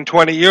 15,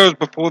 20 years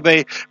before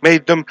they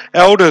made them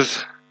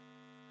elders.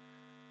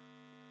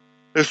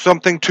 There's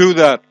something to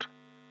that.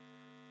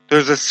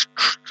 There's a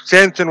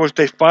sense in which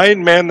they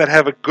find men that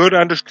have a good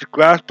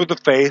grasp of the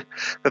faith,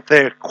 that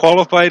they are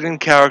qualified in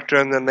character,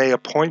 and then they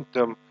appoint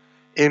them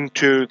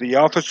into the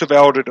office of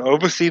elder to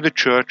oversee the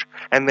church,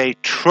 and they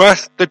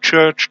trust the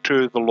church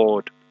to the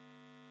Lord.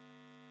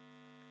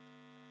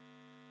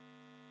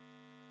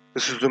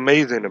 This is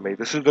amazing to me.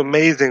 This is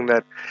amazing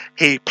that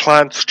he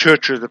plants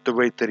churches at the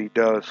rate that he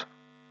does.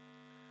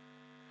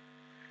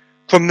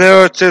 From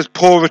there it says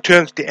Paul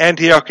returns to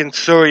Antioch in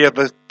Syria,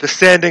 the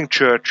standing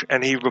church,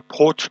 and he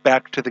reports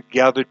back to the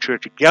gathered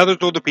church. He gathers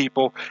all the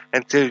people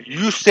and says,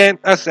 you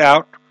sent us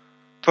out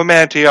from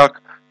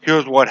Antioch,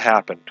 here's what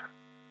happened.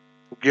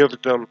 He gives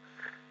them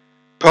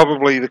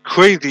probably the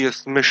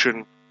craziest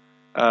mission,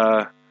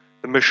 the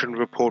mission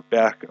report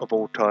back of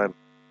all time.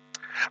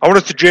 I want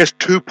to suggest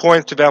 2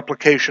 points of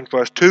application for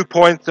us, 2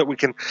 points that we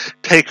can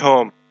take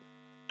home.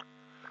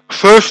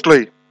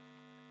 Firstly,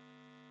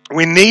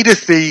 we need to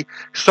see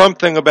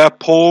something about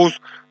Paul's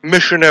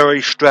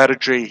missionary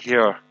strategy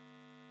here.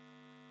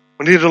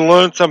 We need to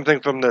learn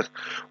something from this.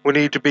 We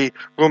need to be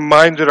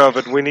reminded of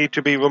it. We need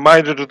to be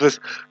reminded of this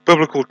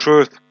biblical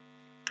truth.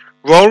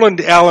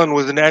 Roland Allen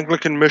was an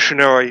Anglican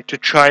missionary to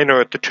China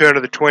at the turn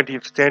of the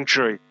 20th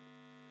century.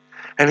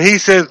 And he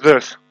says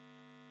this: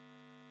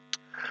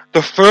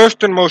 the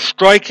first and most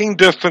striking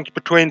difference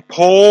between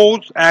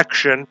Paul's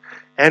action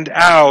and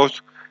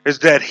ours is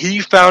that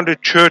he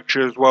founded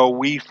churches while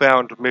we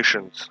found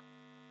missions.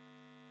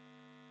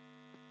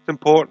 It's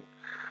important.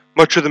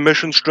 Much of the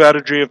mission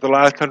strategy of the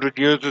last 100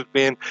 years has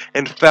been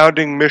in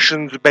founding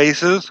missions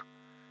bases,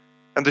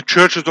 and the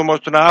church is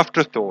almost an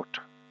afterthought.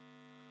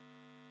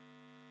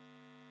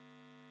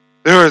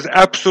 There is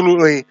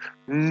absolutely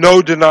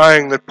no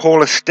denying that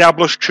Paul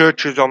established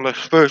churches on this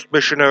first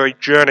missionary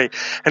journey,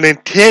 and in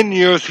 10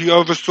 years he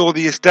oversaw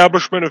the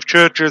establishment of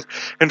churches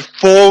in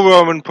 4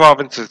 Roman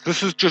provinces.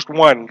 This is just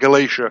one,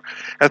 Galatia,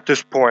 at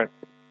this point.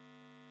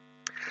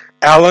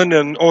 Allen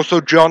and also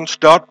John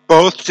Stott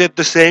both said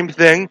the same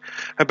thing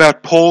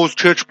about Paul's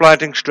church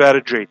planting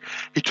strategy.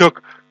 He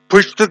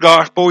preached the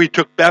gospel, he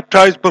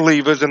baptized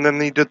believers, and then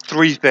he did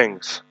 3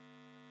 things.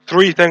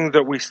 3 things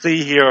that we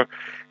see here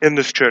in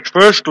this church.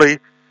 Firstly,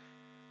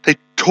 they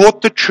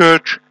taught the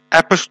church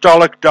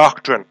apostolic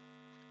doctrine,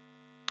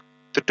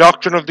 the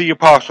doctrine of the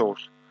apostles.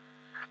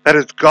 That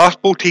is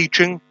gospel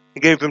teaching. He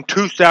gave them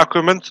 2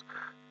 sacraments,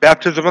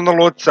 baptism and the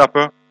Lord's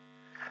Supper.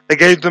 They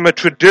gave them a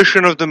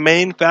tradition of the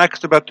main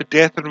facts about the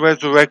death and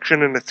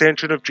resurrection and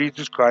ascension of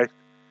Jesus Christ,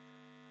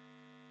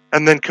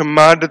 and then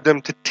commanded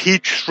them to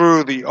teach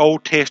through the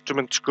Old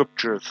Testament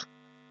scriptures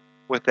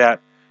with that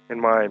in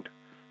mind.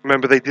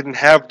 Remember, they didn't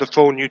have the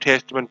full New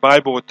Testament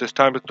Bible at this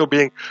time. It's still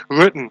being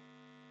written.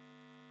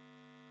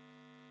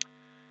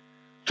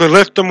 So it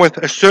left them with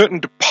a certain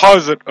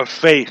deposit of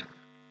faith.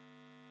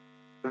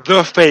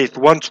 the faith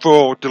once for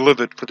all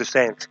delivered for the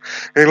saints.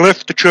 They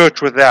left the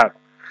church with that.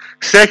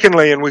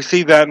 Secondly, and we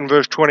see that in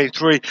verse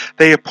 23,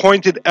 they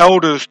appointed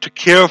elders to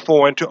care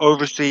for and to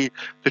oversee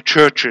the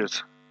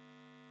churches.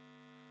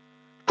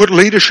 Put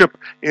leadership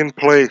in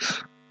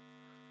place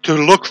to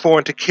look for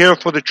and to care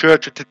for the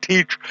church and to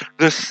teach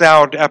this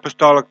sound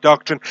apostolic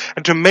doctrine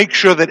and to make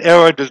sure that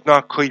error does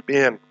not creep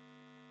in.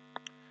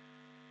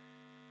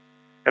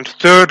 And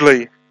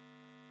thirdly,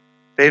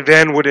 they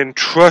then would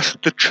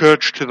entrust the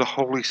church to the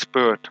Holy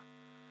Spirit,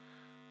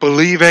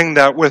 believing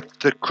that with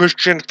the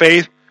Christian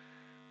faith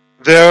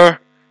there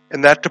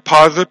in that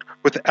deposit,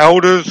 with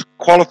elders,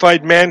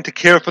 qualified men to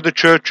care for the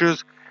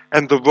churches,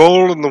 and the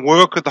role and the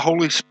work of the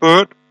Holy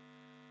Spirit,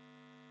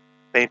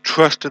 they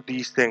entrusted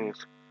these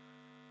things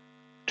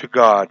to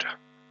God.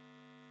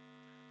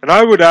 And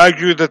I would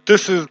argue that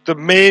this is the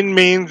main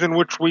means in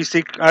which we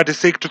are to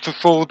seek to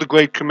fulfill the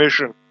Great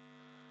Commission.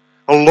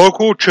 A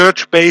local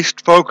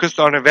church-based focus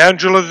on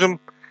evangelism,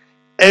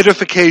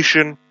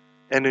 edification,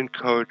 and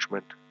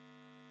encouragement.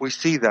 We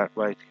see that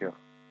right here.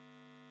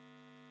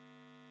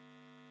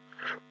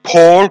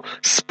 Paul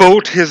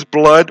spilt his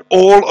blood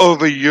all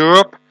over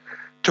Europe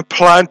to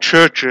plant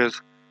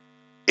churches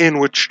in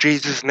which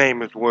Jesus'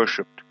 name is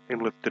worshipped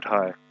and lifted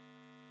high.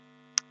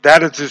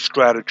 That is his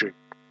strategy.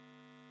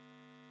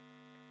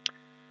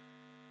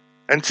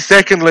 And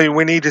secondly,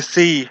 we need to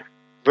see,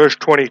 verse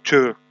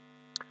 22,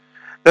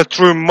 that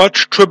through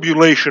much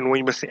tribulation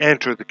we must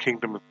enter the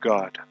kingdom of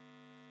God.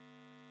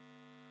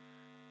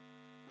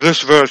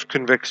 This verse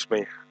convicts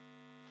me.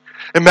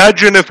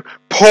 Imagine if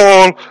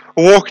Paul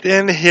walked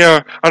in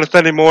here on a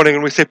Sunday morning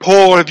and we say,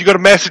 Paul, have you got a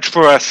message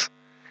for us?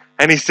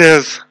 And he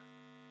says,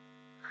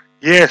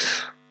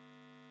 yes,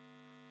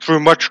 through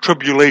much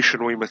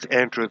tribulation we must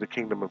enter the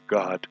kingdom of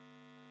God.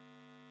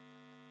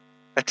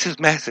 That's his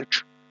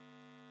message.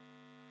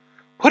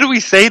 What do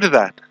we say to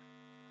that?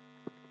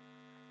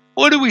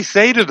 What do we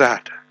say to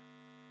that?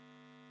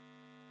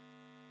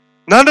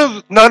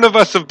 None of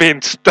us have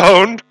been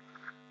stoned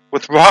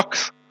with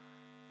rocks.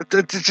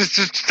 It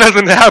just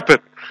doesn't happen.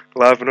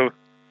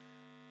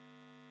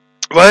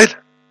 Right?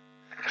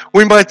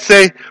 We might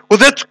say, well,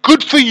 that's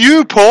good for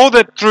you, Paul,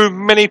 that through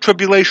many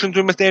tribulations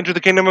we must enter the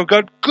kingdom of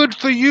God. Good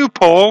for you,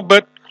 Paul,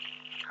 but,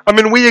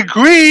 we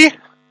agree.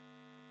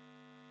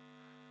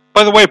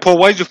 By the way, Paul,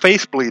 why is your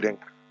face bleeding?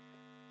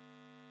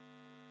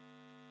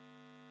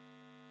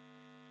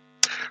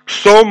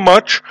 So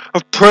much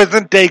of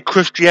present-day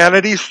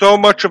Christianity, so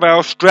much of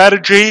our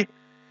strategy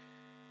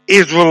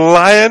is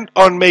reliant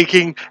on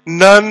making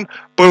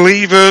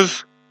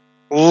non-believers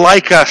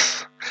like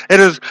us. It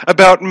is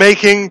about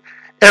making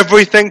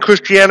everything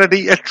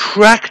Christianity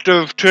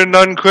attractive to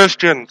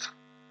non-Christians.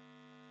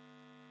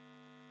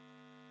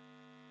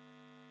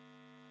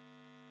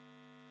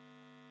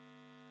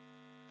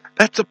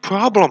 That's a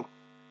problem.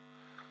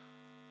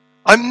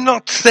 I'm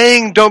not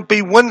saying don't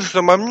be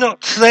winsome. I'm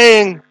not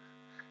saying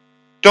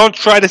don't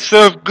try to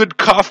serve good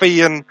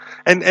coffee and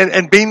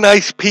be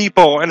nice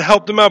people and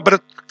help them out.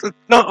 But it's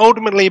not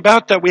ultimately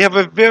about that. We have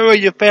a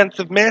very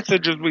offensive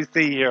message as we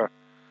see here.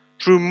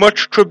 Through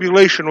much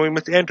tribulation we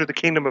must enter the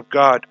kingdom of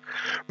God.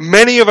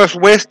 Many of us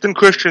Western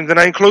Christians, and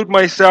I include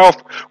myself,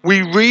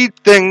 we read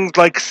things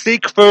like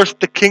seek first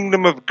the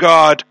kingdom of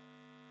God,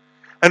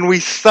 and we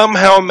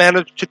somehow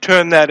manage to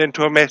turn that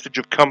into a message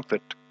of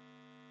comfort.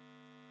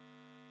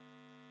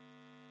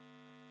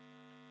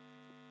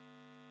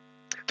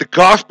 The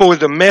gospel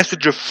is a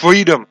message of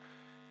freedom.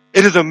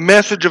 It is a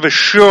message of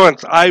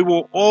assurance. I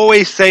will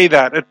always say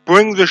that. It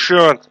brings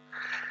assurance.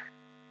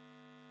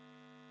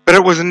 But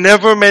it was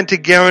never meant to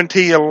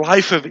guarantee a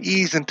life of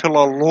ease until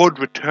our Lord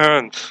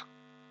returns.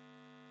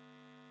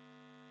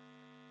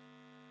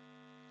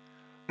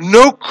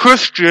 No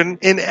Christian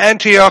in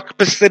Antioch,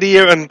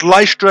 Pisidia, and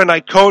Lystra and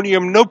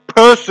Iconium, no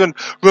person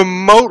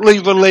remotely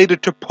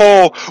related to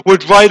Paul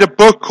would write a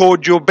book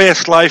called Your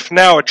Best Life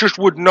Now. It just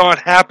would not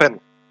happen.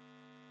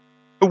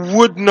 It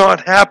would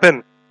not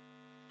happen.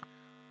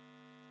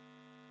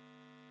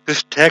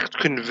 This text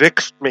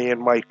convicts me in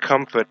my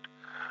comfort.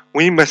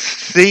 We must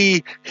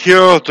see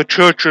here the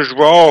church's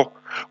role.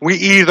 We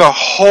either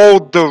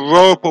hold the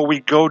rope or we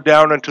go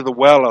down into the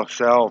well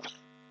ourselves.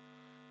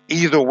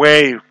 Either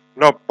way,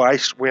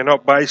 we're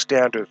not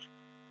bystanders.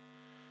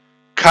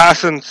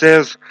 Carson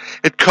says,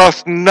 it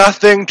costs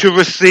nothing to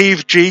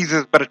receive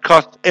Jesus, but it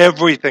costs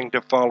everything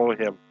to follow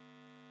him.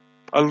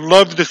 I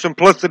love the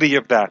simplicity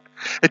of that.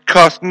 It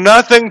costs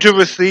nothing to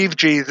receive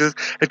Jesus.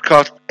 It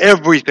costs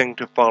everything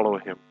to follow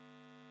him.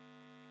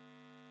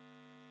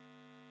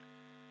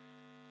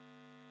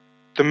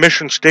 The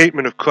mission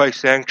statement of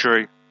Christ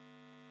Sanctuary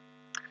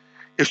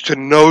is to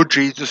know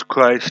Jesus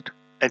Christ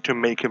and to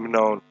make him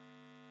known.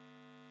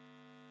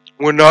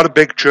 We're not a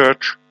big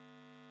church.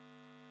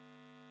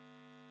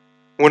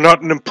 We're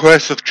not an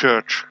impressive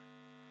church.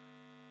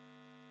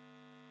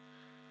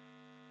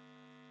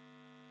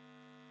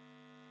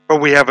 But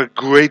we have a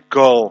great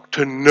goal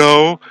to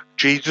know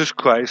Jesus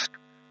Christ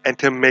and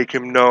to make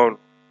him known.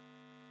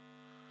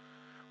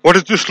 What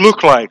does this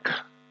look like?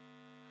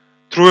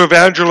 through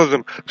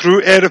evangelism,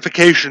 through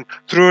edification,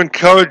 through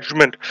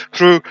encouragement,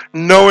 through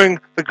knowing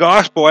the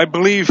gospel. I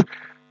believe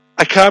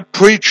I can't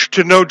preach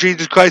to know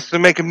Jesus Christ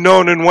and make him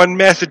known in one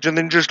message and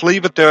then just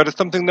leave it there. It is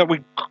something that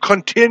we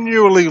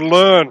continually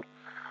learn.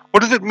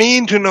 What does it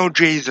mean to know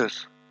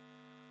Jesus?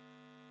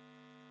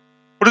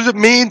 What does it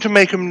mean to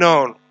make him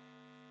known?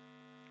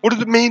 What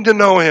does it mean to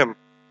know him?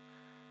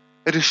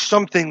 It is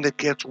something that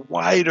gets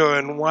wider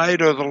and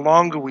wider the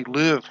longer we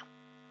live.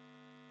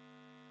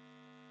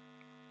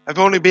 I've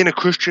only been a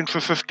Christian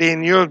for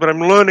 15 years, but I'm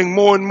learning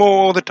more and more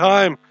all the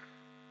time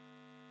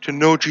to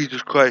know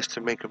Jesus Christ,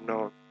 to make him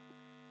known.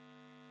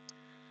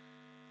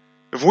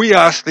 If we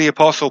ask the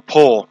Apostle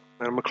Paul,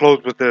 and I'm going to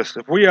close with this,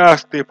 if we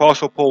ask the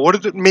Apostle Paul, what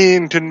does it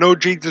mean to know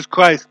Jesus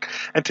Christ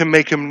and to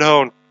make him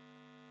known?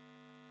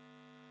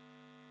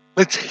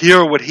 Let's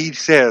hear what he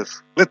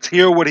says. Let's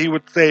hear what he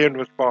would say in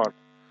response.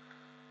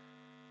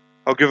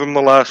 I'll give him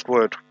the last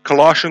word.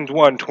 Colossians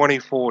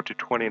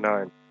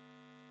 1:24-29.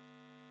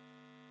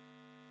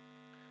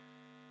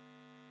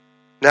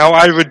 Now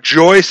I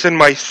rejoice in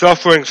my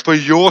sufferings for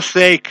your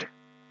sake.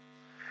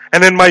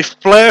 And in my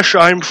flesh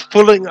I am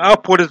filling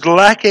up what is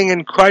lacking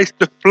in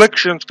Christ's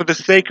afflictions for the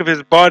sake of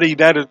his body,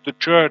 that is the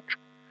church,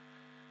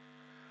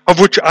 of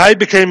which I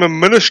became a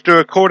minister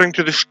according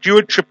to the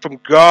stewardship from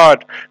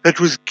God that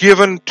was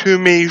given to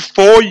me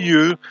for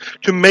you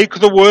to make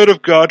the word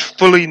of God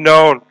fully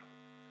known.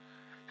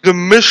 The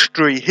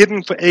mystery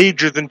hidden for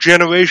ages and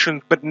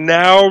generations, but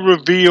now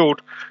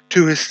revealed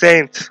to his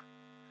saints.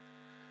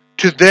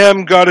 To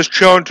them God has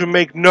chosen to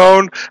make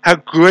known how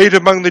great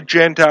among the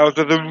Gentiles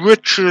are the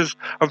riches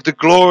of the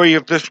glory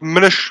of this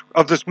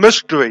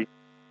mystery,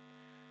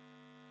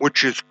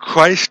 which is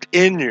Christ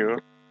in you,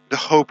 the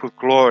hope of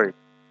glory.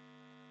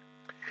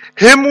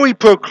 Him we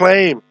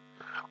proclaim,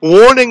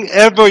 warning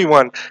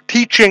everyone,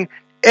 teaching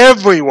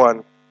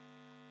everyone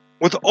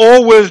with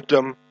all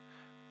wisdom,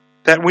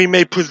 that we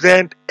may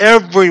present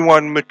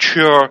everyone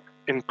mature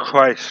in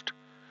Christ.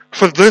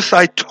 For this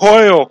I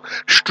toil,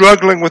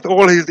 struggling with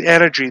all his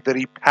energy that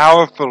he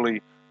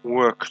powerfully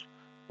works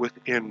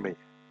within me.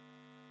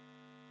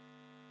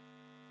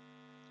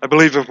 I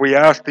believe if we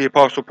ask the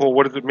Apostle Paul,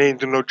 what does it mean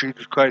to know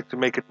Jesus Christ, to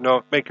make him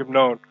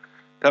known,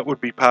 that would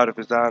be part of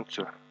his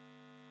answer.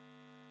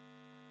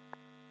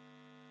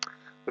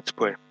 Let's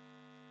pray.